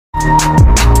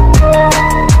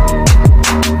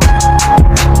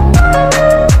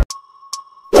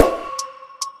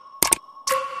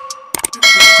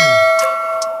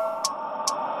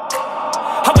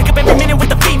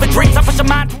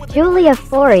Julia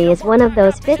Foery is one of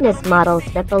those fitness models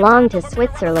that belong to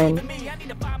Switzerland.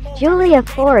 Julia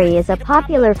Foery is a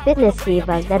popular fitness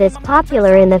diva that is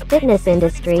popular in the fitness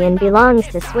industry and belongs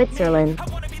to Switzerland.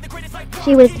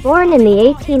 She was born in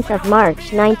the 18th of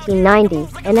March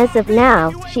 1990, and as of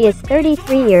now, she is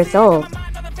 33 years old.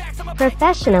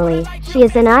 Professionally, she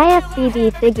is an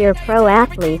IFBB figure pro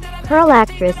athlete, pearl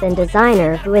actress and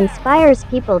designer who inspires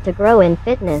people to grow in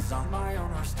fitness.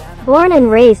 Born and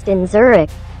raised in Zurich,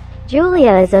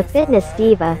 Julia is a fitness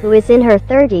diva who is in her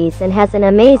 30s and has an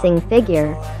amazing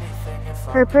figure.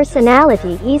 Her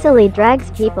personality easily drags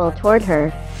people toward her.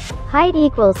 Height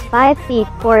equals 5 feet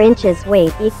 4 inches.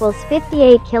 Weight equals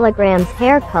 58 kilograms.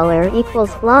 Hair color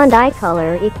equals blonde. Eye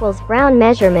color equals brown.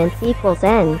 Measurements equals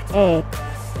N.A.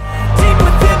 Deep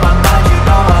within my mind, you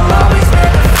know I'll always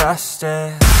manifest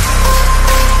it.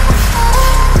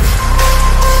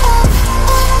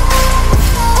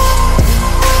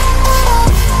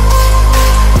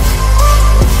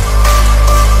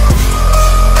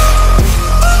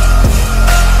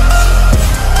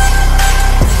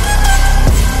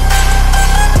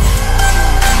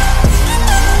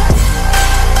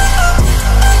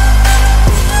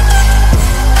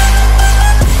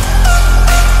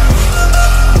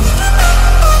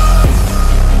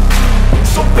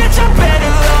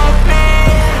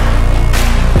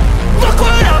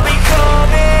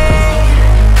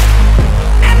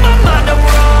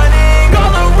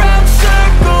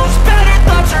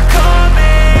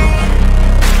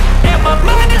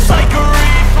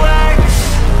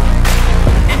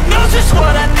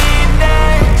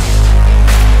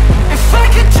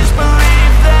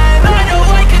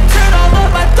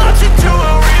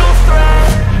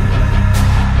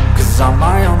 I'm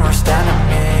my own worst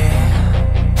enemy,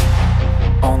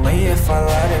 only if I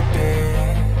let it be.